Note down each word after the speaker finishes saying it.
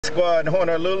Squad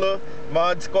Honolulu,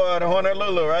 Mod Squad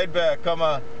Honolulu, right back, come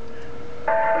on.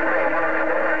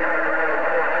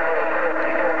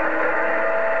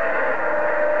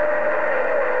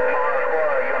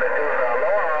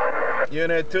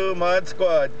 Unit 2, Mod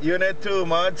Squad. Unit 2,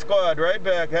 Mod Squad. Right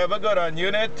back. Have a good one.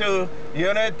 Unit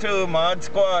 2, Mod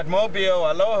Squad.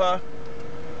 Mobile, aloha.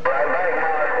 Right back,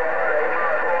 Mod Squad. Hey,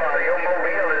 Mod Squad. Your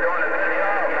mobile is doing a good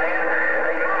job, man.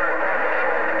 Hey,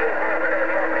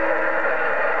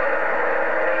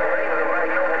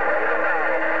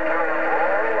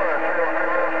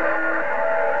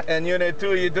 And Unit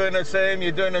 2, you're doing the same.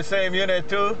 You're doing the same, Unit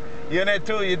 2. Unit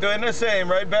 2, you're doing the same.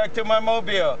 Right back to my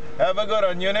mobile. Have a good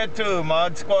one. Unit 2,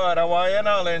 Mod Squad, Hawaiian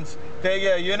Islands. Take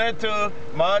care. Unit 2,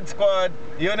 Mod Squad.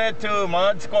 Unit 2,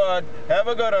 Mod Squad. Have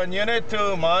a good one. Unit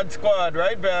 2, Mod Squad.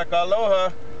 Right back.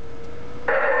 Aloha.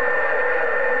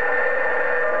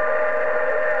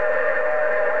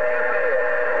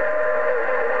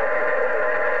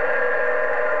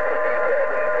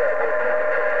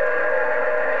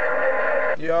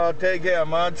 Y'all take care.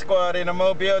 Mod Squad in a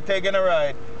mobile taking a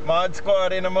ride. Mod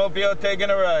Squad in a mobile taking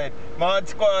a ride. Mod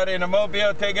Squad in a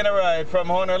mobile taking a ride from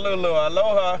Honolulu.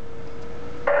 Aloha.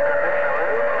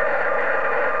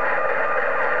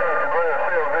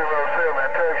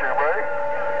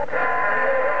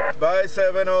 By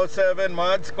 707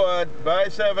 Mod Squad. By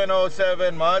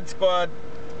 707 Mod Squad.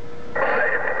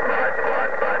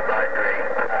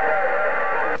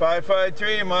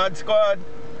 553 Mod Squad.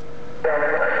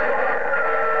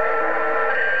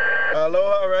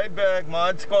 Aloha, right back.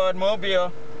 Mod Squad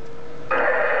Mobile.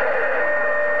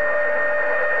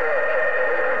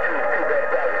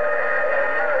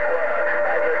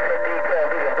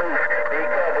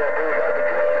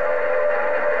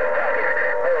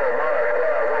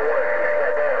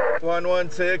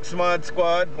 Mod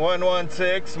Squad,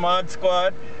 116 Mod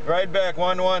Squad, right back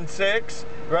 116,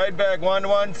 right back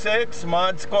 116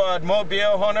 Mod Squad,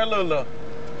 Mobile, Honolulu.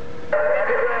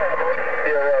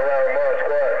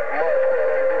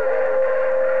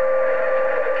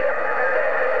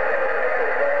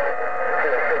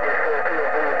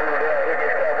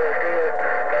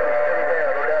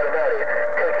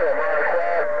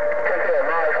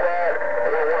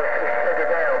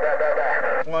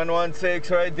 One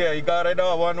 116 right there. You got it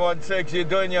all. 116. You're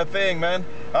doing your thing, man.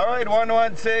 All right,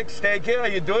 116. Take care.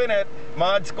 You're doing it.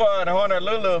 Mod Squad,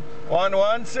 Honolulu.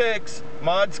 116.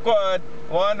 Mod Squad.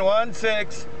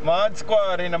 116. Mod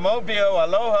Squad in the mobile.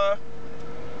 Aloha.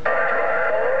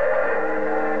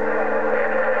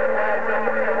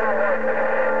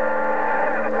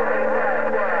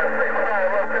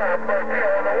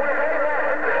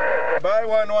 By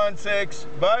 116,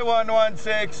 by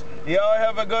 116, y'all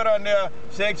have a good one there.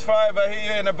 65, I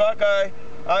hear you in the Buckeye.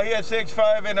 I hear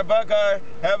 65 in the Buckeye.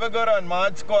 Have a good one.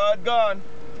 Mod Squad gone.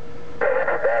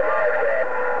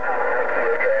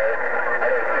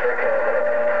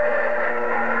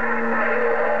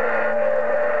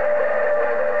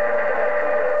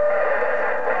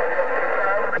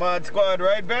 Mod Squad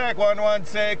right back.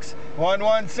 116,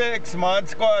 116, Mod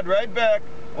Squad right back.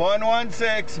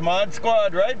 116, Mod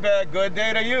Squad, right back. Good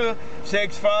day to you.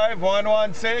 65,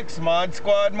 116, Mod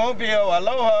Squad Mobile.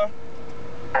 Aloha.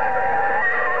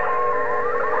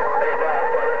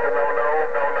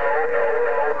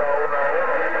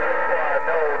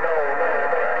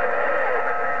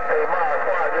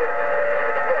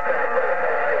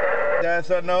 That's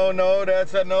a no-no,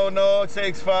 that's a no-no,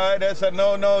 65, that's a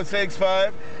no-no,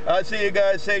 65. I see you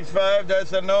guys, 65,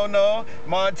 that's a no-no.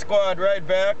 Mod Squad right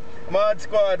back. Mod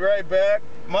Squad right back.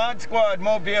 Mod Squad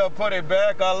Mobile, put it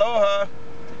back. Aloha.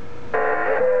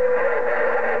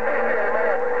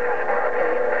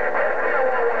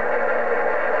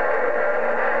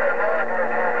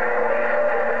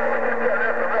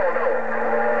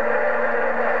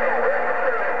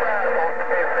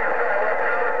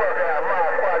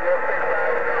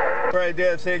 Right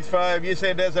there, 65. You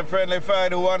said there's a friendly fire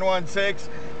to 116.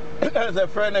 There's a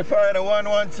friendly fire to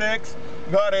 116.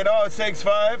 Got it all,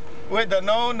 65. With the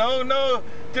no, no, no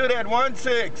to that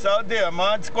 16 out there.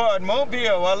 Mod Squad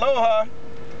Mobile. Aloha.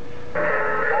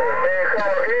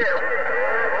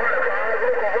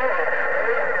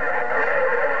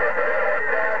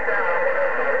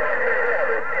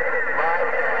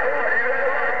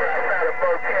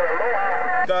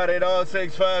 Got it all,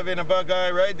 65 in the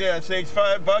Buckeye right there.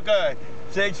 65 Buckeye.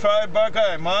 65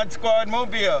 Buckeye. Mod Squad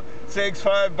Mobile.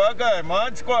 65 Buckeye.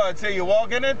 Mod Squad. So you're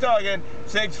walking and talking.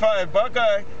 65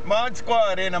 Buckeye. Mod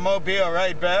Squad in the mobile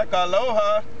right back.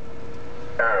 Aloha.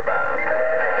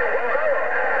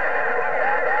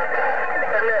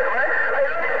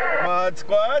 Mod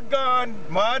Squad gone.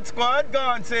 Mod Squad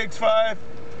gone. 65.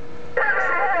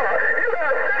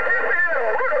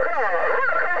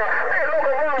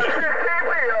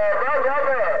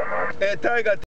 Hey, Tiger.